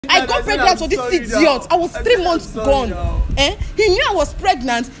I got pregnant for this idiot. I was 3 months gone. He knew I was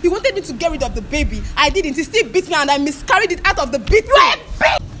pregnant. He wanted me to get rid of the baby. I didn't. He still beat me and I miscarried it out of the beat.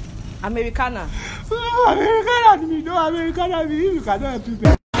 Americana.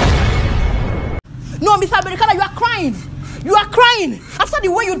 No, Mr. Americana, you are crying. You are crying. After the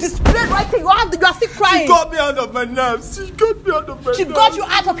way you displayed right here, you are still crying. She got me out of my nerves. She got you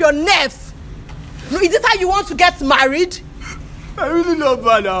out of your nerves. No, is this how you want to get married? I really love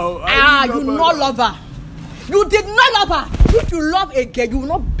her now. You not love her. You did not love her. If you love a girl, you will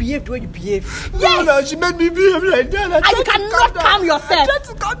not behave the way you behave. Yes. No, she made me behave like that. And you cannot calm yourself. I got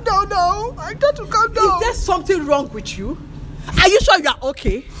to calm down now. I got to calm down. Is there something wrong with you? Are you sure you are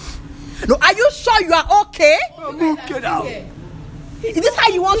okay? No, are you sure you are okay? I'm okay now. Is this how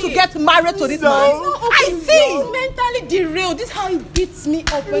you want to get married to this man? I see. Mentally derailed. This is how he beats me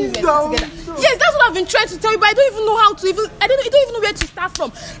up when we were together. Yes, that's what I've been trying to tell you, but I don't even know how to I don't even know where to start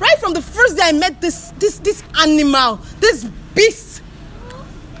from. Right from the first day I met this animal, this beast.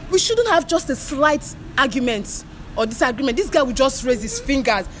 We shouldn't have just a slight argument or disagreement. This guy will just raise his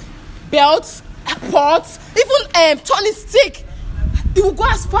fingers, belts, pots, even turning stick. He will go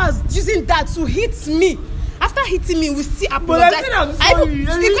as far as using that to hit me. After hitting me, we still apologize. But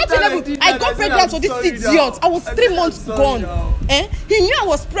I got pregnant for this idiot. I was 3 months gone. He knew I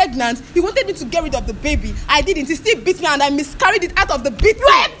was pregnant. He wanted me to get rid of the baby. I didn't. He still beat me and I miscarried it out of the beating.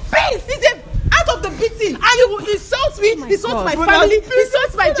 He's out of the beating. And you insult me, insult my family,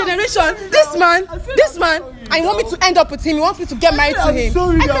 insult my generation. This man, and you want me to end up with him. You want me to get married to him.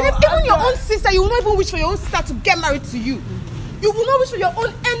 Even your own sister, you will not even wish for your own sister to get married to you. You will not wish for your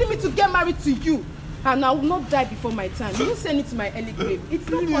own enemy to get married to you. And I will not die before my time. You don't send it to my early grave. It's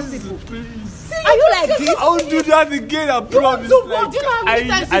not possible. Please. Are you like this? I won't do that again, I promise. Do you know how many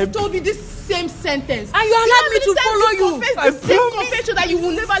times you've told me this same sentence? And you allowed me to follow you. Confess the same confession that you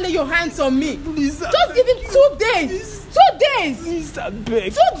will never lay your hands on me. Please. Just give him 2 days. 2 days. Please, I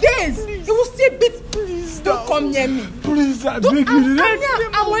beg. 2 days. You will still beat. Please, don't come near me. Please, I beg you.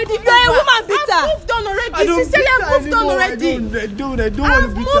 I'm already. You're a woman beater. I've moved on already. Sincerely, I've moved on already. I don't want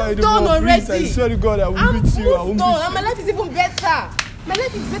to beat her anymore. Please, I swear to God, I will beat you. I won't beat you. And my life is even better. My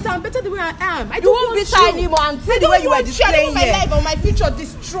life is better. I'm better the way I am. I don't want beat her anymore and say the way you were displaying my life or my future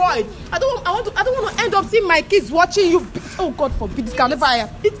destroyed. I don't want to end up seeing my kids watching you. Oh God forbid! It can never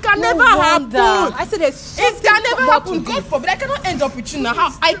happen. It can never happen. I said it can never happen. God forbid! I cannot end up with you now.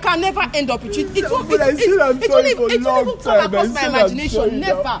 How? I can never end up with you. It won't even come across my imagination.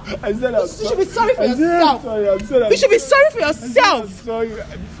 Never. I said I'm sorry. You should be sorry for yourself. You should be sorry for yourself. I'm sorry.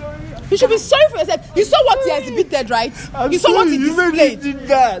 You should be sorry for yourself. You saw what he exhibited, right? You saw what he displayed.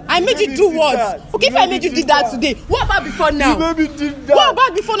 I made you do what? Okay, if I made you do that today, what about before now? What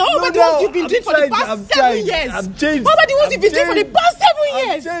about before now? What about the ones you've been doing for the past 7 years? What about the ones you've been doing for the past 7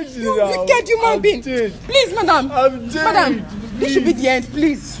 years? You wicked human being. Please, madam. Madam, this should be the end,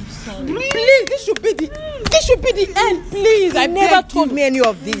 please. Please, this should be the end, please. I never told me any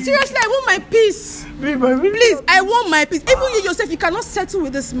of this. Seriously, I want my peace. Please, I want my peace. Even you yourself, you cannot settle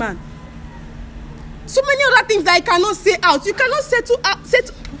with this man. So many other things that I cannot say out. You cannot settle out.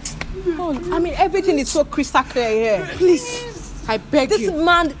 I mean, everything is so crystal clear here. Please, I beg you. This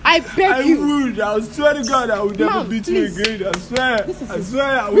man, I beg you. I would. I swear to God, I will never beat you again. I swear.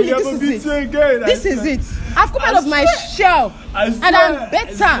 I will never beat you again. This is it. I've come out of my shell. And I'm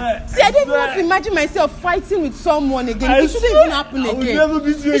better. See, I don't even want to imagine myself fighting with someone again. It shouldn't even happen again. I will never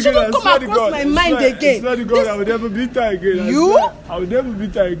beat you again. It shouldn't come across my mind again. I swear to God, I will never beat her again. You? I will never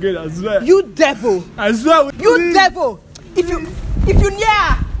beat her again. I swear. You devil. I swear. You devil. If you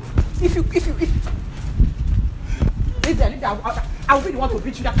I will be the one to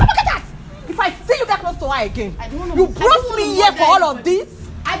beat you down. Look at that! If I see you that close to her again, you brought me here for all of this.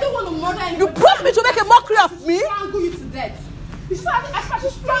 I don't want to murder anyone. You brought me to make a mockery of me. Strangle you to death. You should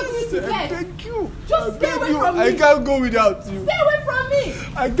strangle you to death. Thank you. Just stay away from me. I can't go without you. Stay away from me.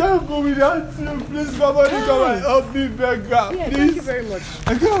 I can't go without you. Please, somebody come and help me, beg her. Yeah, please. thank you very much.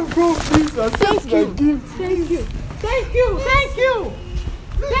 I can't go, please. Thank you. Thank you. Thank you. Thank you.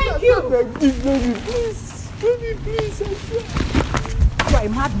 Thank you. Baby, please. Baby, please. I swear. You are a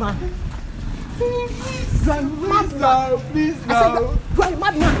madman. Please. You are a madman. Please now. You are a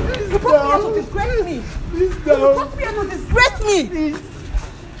madman. You brought me here to disgrace me. Please now. You brought me here to disgrace me.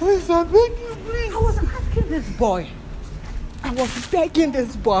 Please, I beg you, please. I was asking this boy. I was begging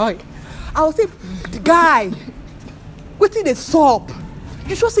this boy. I was saying, guy, what did they stop?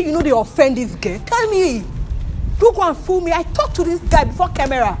 You sure say you know they offend this girl? Tell me. Don't go and fool me. I talked to this guy before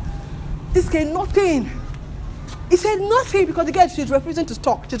camera. This guy, nothing. He said nothing because the girl, she's refusing to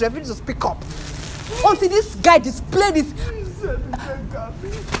talk. She's refusing to speak up. Until this guy displayed this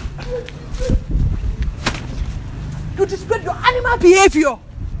You displayed your animal behavior.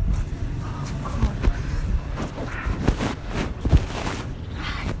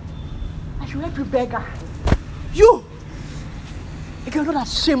 I should help you, beggar. You! If you're not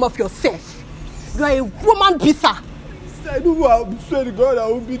ashamed of yourself, you are a woman beater. I swear to God, I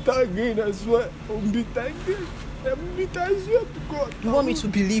won't beat her again. I swear. I won't beat her again. I won't beat her, I swear to God. You want me to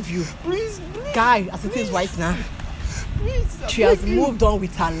believe you? Please. Guy, as it is right now, Please. she has moved on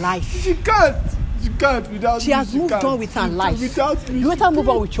with her life. She can't without me. She has moved on with her life. Without me. You better move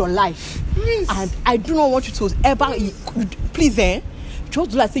on with your life. Please. And I do not want you to ever, please,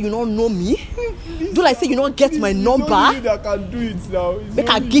 just do like say you don't know me. Please, do like say you don't get my number. It's only you that can do it now. Make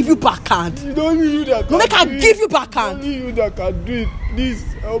I give you backhand. It's only you that can No, make I give you It's backhand. only you that can do it. Please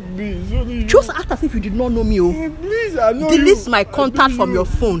help me. It's only you. Just act as if you did not know me. Oh. Please, I know Delete you. my contact from your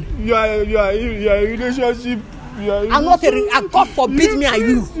phone. You are a relationship. I'm not a God forbid me and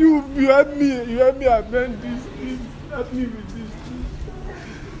you. You help me. You help me amend this. Please help me with this.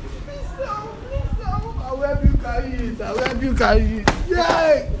 Please help. I will help you carry it. I will help you carry it.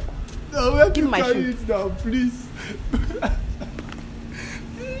 Yeah. I will help you carry it now, please.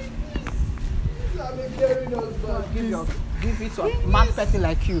 Give it to a mad person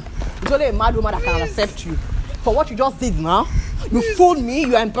like you. It's only a mad woman that can accept you. For what you just did now, you fooled me,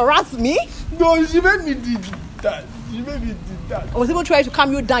 you embarrassed me. No, she made me do that. I was even trying to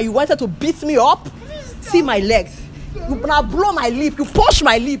calm you down. You wanted to beat me up. See my legs. You now blow my lip. You push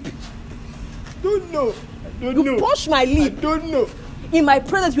my lip. Don't know. You push my lip. I don't know. In my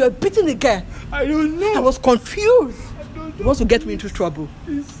presence, you were beating the girl. I don't know. I was confused. I don't know. You want to get me into trouble.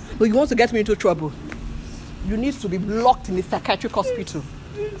 Please. No, you want to get me into trouble. You need to be locked in a psychiatric hospital.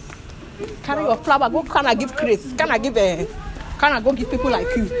 Carry your flower. Go can I give Chris? Can I go give people like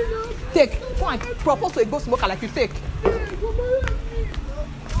you? Take. Go and propose to a ghost smoker like you take.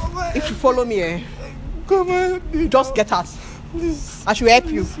 If you follow me, Come and help me. just get out. Please. I should help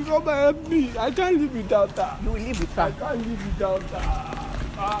you. Come and help me. I can't live without her. You will live with I her. can't live without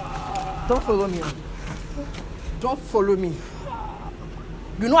her. Don't follow me. Don't follow me.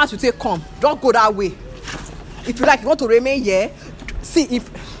 You know how to take come. Don't go that way. If you like, you want to remain here. See if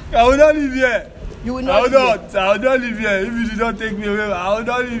I will not live here. you will I not. will not. I will not live here. If you did not take me away, I will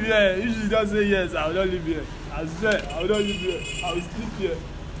not live here. If you did not say yes, I will not live here. I swear, I will not live here. I will sleep here.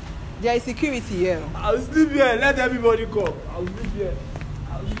 There is security here. I will sleep here. Let everybody come. I will sleep here.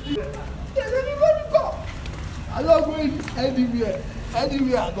 I will sleep here. Let everybody come. I'm not going anywhere.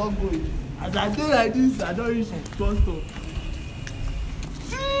 Anywhere I'm not going. As I do like this, I don't reach bus stop.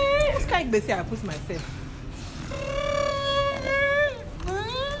 Which kind of message I put myself?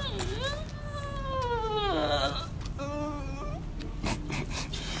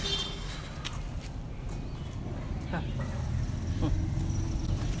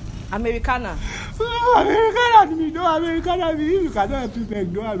 Americana. Americana me, no Americana me. If you cannot help me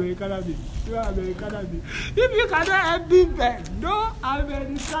beg, no Americana me. No Americana me. If you cannot help me beg, no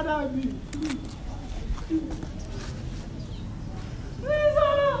Americana me.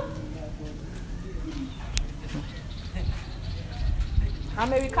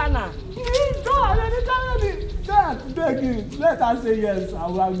 Americana. No Americana me. Dad, begging. Let her say yes. I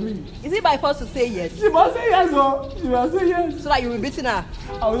will agree. Is it by force to say yes? She must say yes, oh. She must say yes. So that you will be beating her?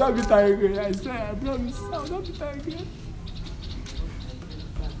 I will not beat her again. I swear, I promise. I will not beat her again.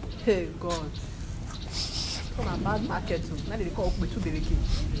 Hey God. Come on, bad market too. Now they call Okpetu Beleke.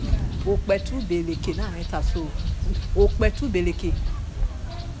 Okpetu Beleke. Now enter so. Okpetu Beleke.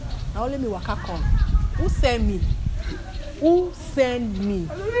 Now let me waka come. Who send me? Who send me?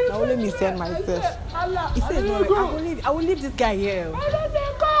 Now let me send myself. He said no. I will leave this guy here.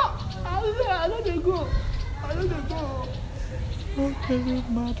 I don't dey go. Okay,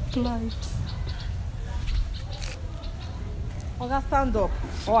 mad plight. Oga, stand up,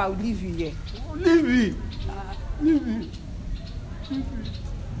 or I will leave you here. Leave me. Leave me.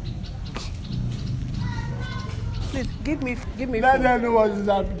 Please give me. Let food. them know what is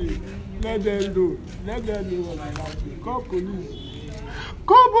happening. Let them know what is happening. Call police.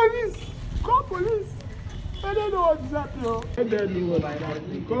 Call police. Let them know what is happening. Let them know what is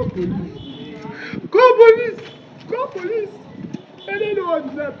happening. Call police. Let them know what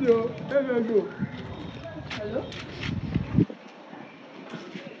is happening. Let them know. Hello?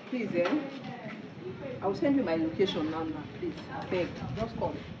 Please, I will send you my location now, please. Beg, just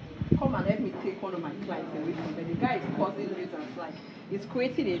come. Come and help me take one of my clients away from there. The guy is causing rage and flight. He's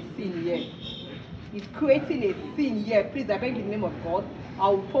creating a scene here. Please, I beg in the name of God, I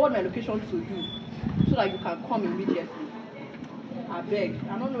will forward my location to you so that you can come immediately. I beg.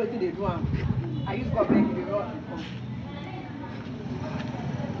 I don't know what they do. I use God beg you, they run and come.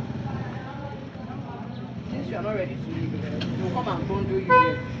 you are not ready to leave, they will come and bundle you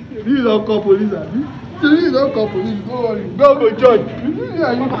here. You don't call police, abi? You don't call police. Don't worry. Don't go church.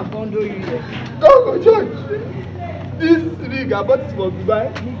 Come and bundle you here. Don't go church. This ring I bought it for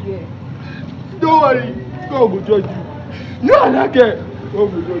Dubai. Leave here. Don't worry. Don't go church. You are not care. Don't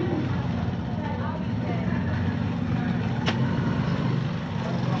go church.